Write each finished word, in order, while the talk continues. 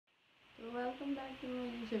welcome back to my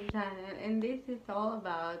YouTube channel, and this is all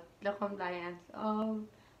about the compliance of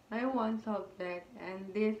my one subject,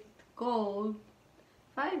 and this called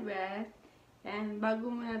 5's. And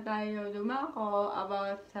bago muna tayo dumako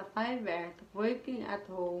about sa 5's, working at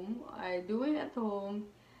home, or doing at home,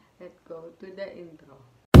 let's go to the intro.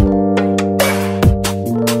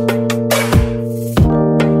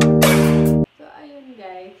 So ayun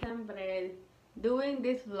guys, siyempre, doing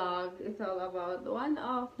this vlog is all about one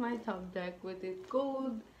of my subject, which is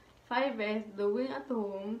called 5's, doing at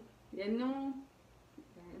home. Yan yung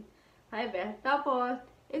 5's. Tapos,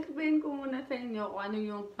 explain ko muna sa inyo kung ano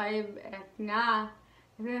yung 5's nga.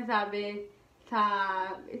 Sinasabi sa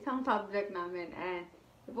isang subject namin. And,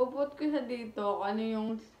 ipuput ko sa dito kung ano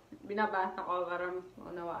yung binabasa ko para mas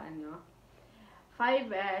maunawaan nyo.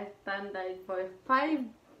 5's standard for 5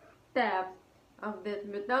 steps of this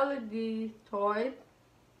methodology: short,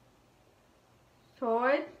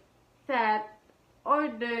 set,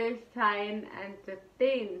 order, sign, and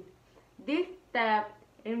sustain. This step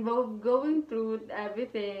involves going through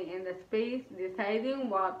everything in the space, deciding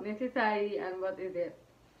what necessary and what isn't,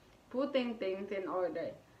 putting things in order,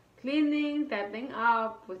 cleaning, setting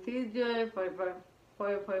up, procedure for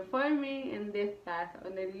performing in this task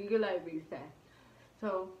on a regular basis.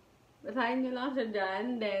 So, basahin nyo lang siya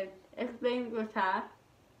dyan, then explain ko sa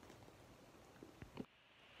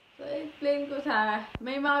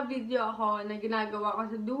may mga video ako na ginagawa ko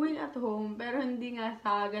sa doing at home, pero hindi nga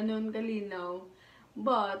sa ganun kalinaw.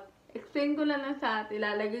 But, explain ko lang sa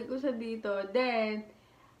ilalagay ko sa dito, then,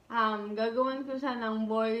 gagawin ko siya ng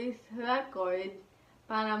voice record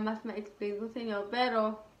para mas ma-explain ko sa inyo.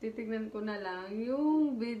 Pero, titignan ko na lang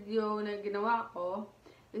yung video na ginawa ko.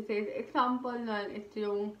 Which is, example nun is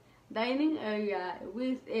yung dining area,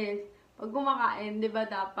 which is, pag kumakain, di ba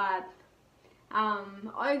dapat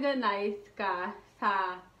organize ka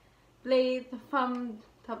sa plate,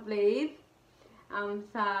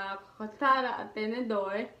 sa kutsara at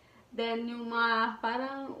tenedor, then yung mga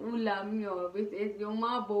parang ulam nyo, which is yung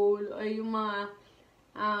mga bowl, o yung mga,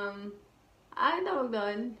 ano tawag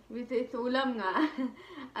doon? Which is ulam nga.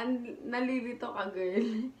 Nalilito ka,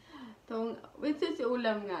 girl. So, which is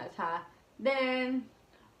ulam nga siya. Then,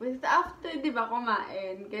 after, di ba,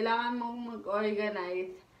 kumain, kailangan mong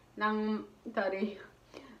mag-organize ng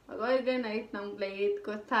plate,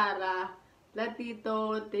 kutsara,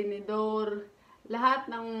 platito, tinidor, lahat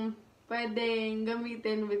ng pwedeng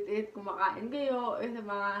gamitin, which is kumakain kayo, o sa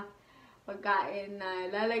mga pagkain na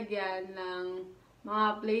lalagyan ng mga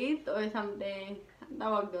plate or something, ang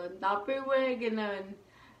tawag doon, Tupperware, ganun.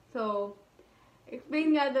 So,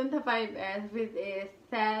 explain nga doon sa 5's, which is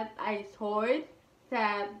set,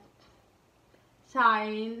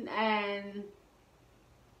 sign, and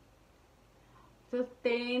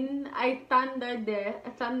sustain, standard,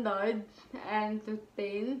 and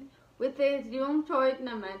sustain, which is yung short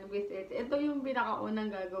naman, which is, ito yung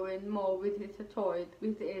pinakaunang gagawin mo, which is a short,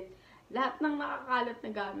 which is, lahat ng nakakalat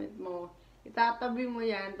na gamit mo, itatabi mo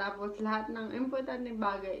yan, tapos lahat ng importante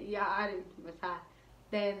bagay, i-arrange mo siya.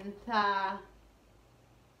 Then, sa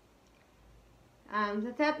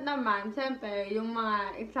set naman, siyempre, yung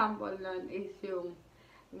mga example nun is yung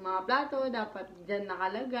mga plato, dapat dyan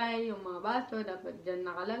nakalagay, yung mga baso, dapat dyan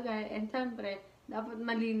nakalagay, and siyempre, dapat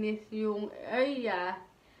malinis yung area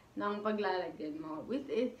ng paglalagyan mo.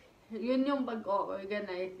 Which is, yun yung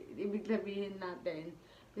pag-organize, ibig sabihin natin.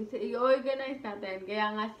 Kasi i-organize natin,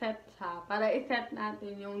 kaya nga set siya, para i-set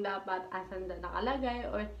natin yung dapat asan dyan nakalagay,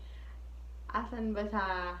 or asan ba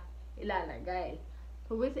sa ilalagay.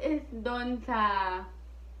 So, which is doon sa,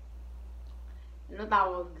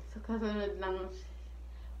 kasunod lang,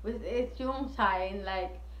 which is yung sign,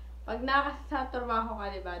 like, pag nasa trabaho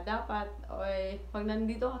ka, diba, dapat, o pag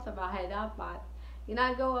nandito ka sa bahay, dapat,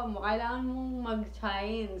 ginagawa mo, kailangan mong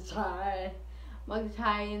mag-sign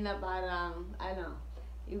na parang,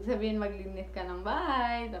 ibig sabihin, maglinis ka ng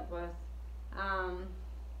bahay, tapos,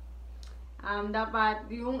 dapat,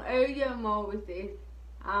 yung area mo, which is,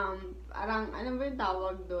 parang, ano ba yung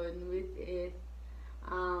tawag doon, which is,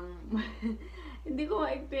 hindi ko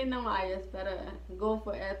ma-explain na maayos, pero go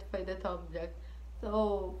for it for the subject.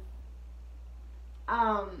 So,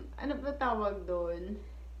 ano ba tawag doon?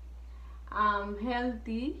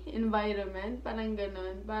 Healthy environment, parang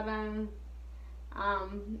ganun, parang,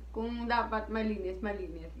 kung dapat malinis,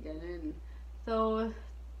 ganun. So,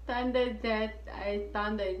 standard set ay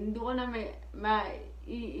standard. Hindi ko na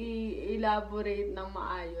i-elaborate ng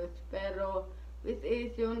maayos, pero which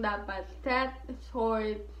is yung dapat set,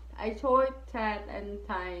 short, set, and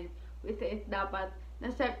sign, which is dapat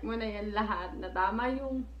na-set mo na yan lahat, na tama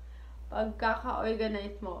yung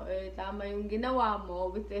pagkaka-organize mo, tama yung ginawa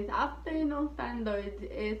mo, which is after nung standards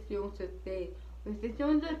is yung sustain. Which is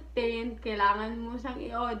yung sustain, kailangan mo siyang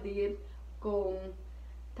i-audit kung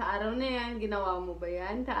sa araw na yan, ginawa mo ba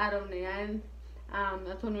yan? Sa araw na yan,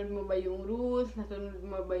 nasunod mo ba yung rules? Nasunod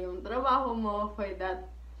mo ba yung trabaho mo for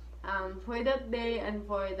that day and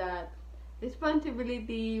for that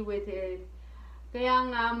responsibility, which is, kaya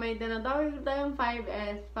nga may tinatawag tayong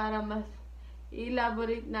 5's para mas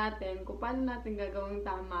i-elaborate natin kung paano natin gagawin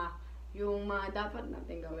tama yung mga dapat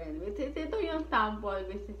natin gawin. Which is, ito yung sample,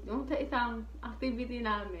 which is yung sa isang activity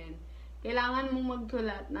namin, kailangan mong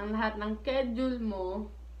magsulat ng lahat ng schedule mo,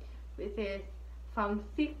 which is from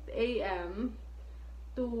 6 a.m.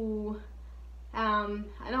 to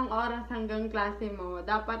anong oras hanggang klase mo.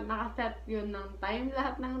 Dapat nakaset yun ng time.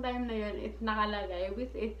 Lahat ng time na yun is nakalagay,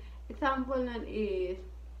 which is, example nun is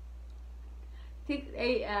 6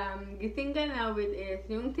 a.m. gising ka na, which is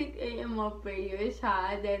yung 6 a.m. mo prayer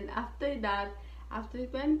siya. Then after that, after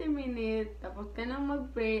 20 minutes, tapos ka nang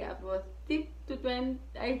mag-pray. Tapos 6:20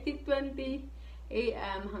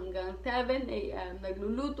 a.m. hanggang 7 a.m.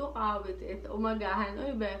 nagluluto ka, which is umagahan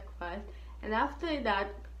or breakfast. And after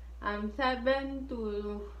that, 7 to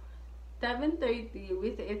 7:30,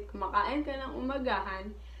 which is kumakain ka ng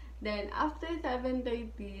umagahan. Then after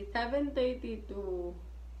 7:30 to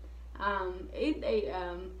 8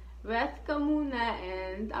 a.m. rest ka muna,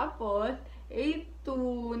 and tapos 8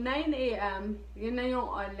 to 9 a.m. yun na yung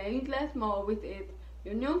online class mo, which is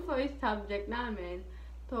yun yung first subject namin.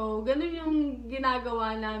 So, ganun yung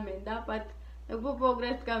ginagawa namin. Dapat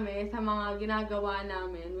nagpo-progress kami sa mga ginagawa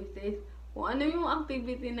namin, which is kung ano yung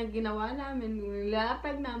activity na ginawa namin,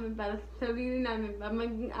 nilatag namin para sa sarili namin, para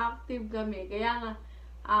maging active kami. Kaya nga,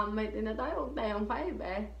 may tinatawag tayong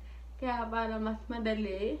 5's. Kaya para mas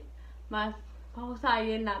madali, mas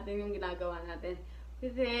pahusayin natin yung ginagawa natin.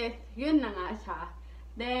 Kasi, yun na nga siya.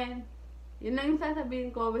 Then, yun lang yung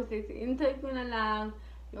sasabihin ko, which is, insert ko na lang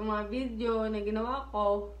yung mga video na ginawa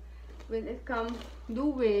ko when it comes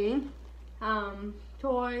doing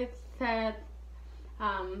chores, set,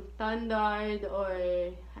 standard, or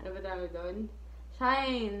ano ba tawag doon?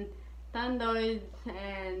 Shine, standards,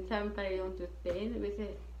 and syempre yung sustain, which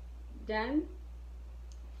is dyan.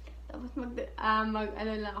 Tapos ano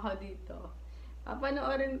lang ako dito.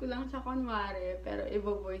 Papanoorin ko lang siya kunwari, pero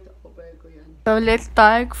i-voice over ko yun. So, let's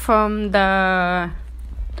start from the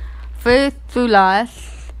first to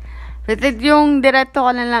last. Which is yung diretso ko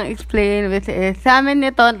na lang explain, which is sa amin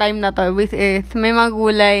nito, time na to, which is may mga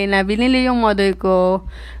gulay na binili yung mother ko,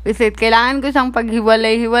 which is kailangan ko siyang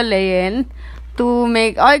paghiwalay-hiwalayin to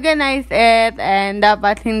make organize it, and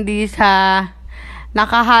dapat hindi siya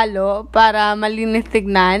nakahalo para malinis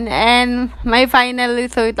tignan. And may final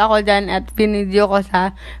result ako dyan at binidyo ko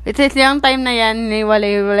siya, which is yung time na yan,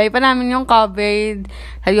 niwalay-walay pa namin yung cabbage,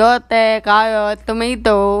 sayote, carrot,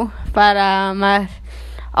 tomato, para mas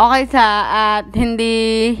okay sa at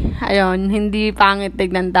hindi pangit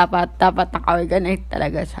tignan. Dapat naka-organize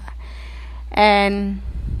talaga siya. And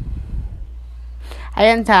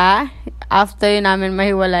ayan siya after namin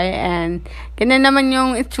mahiwalay, and ganyan naman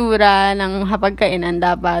yung itsura ng hapagkainan,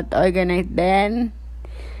 dapat organized din.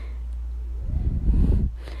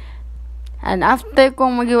 And after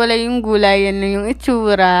kung maghiwalay yung gulay, yan yung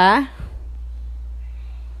itsura.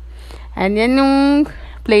 And yan yung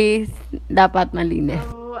place, dapat malinis.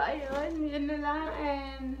 So, ayun, yun na lang,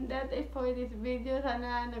 and that is for this video.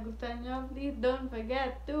 Sana nagustuhan nyo. Please don't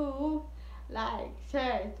forget to like,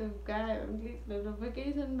 share, subscribe, and click the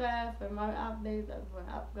notification bell for more updates and for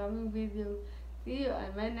upcoming videos. See you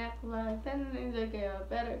on my next vlog. Sana na-enjoy kayo.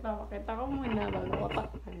 Pero ipapakita ko muna bago ko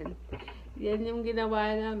takpan. Yan yung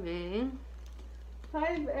ginawa namin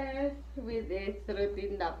 5's with its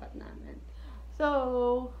routine dapat namin.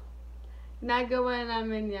 So, nagawa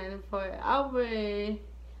namin yan for our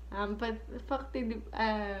ano ba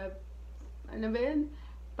yun?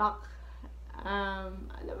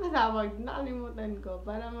 Ano ba tawag? Nakalimutan ko.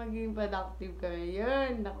 Para maging productive kami.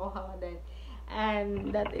 Yun, nakuha ko din.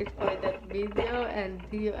 And that is for that video. And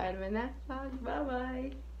see you on my next vlog.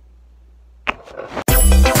 Bye-bye!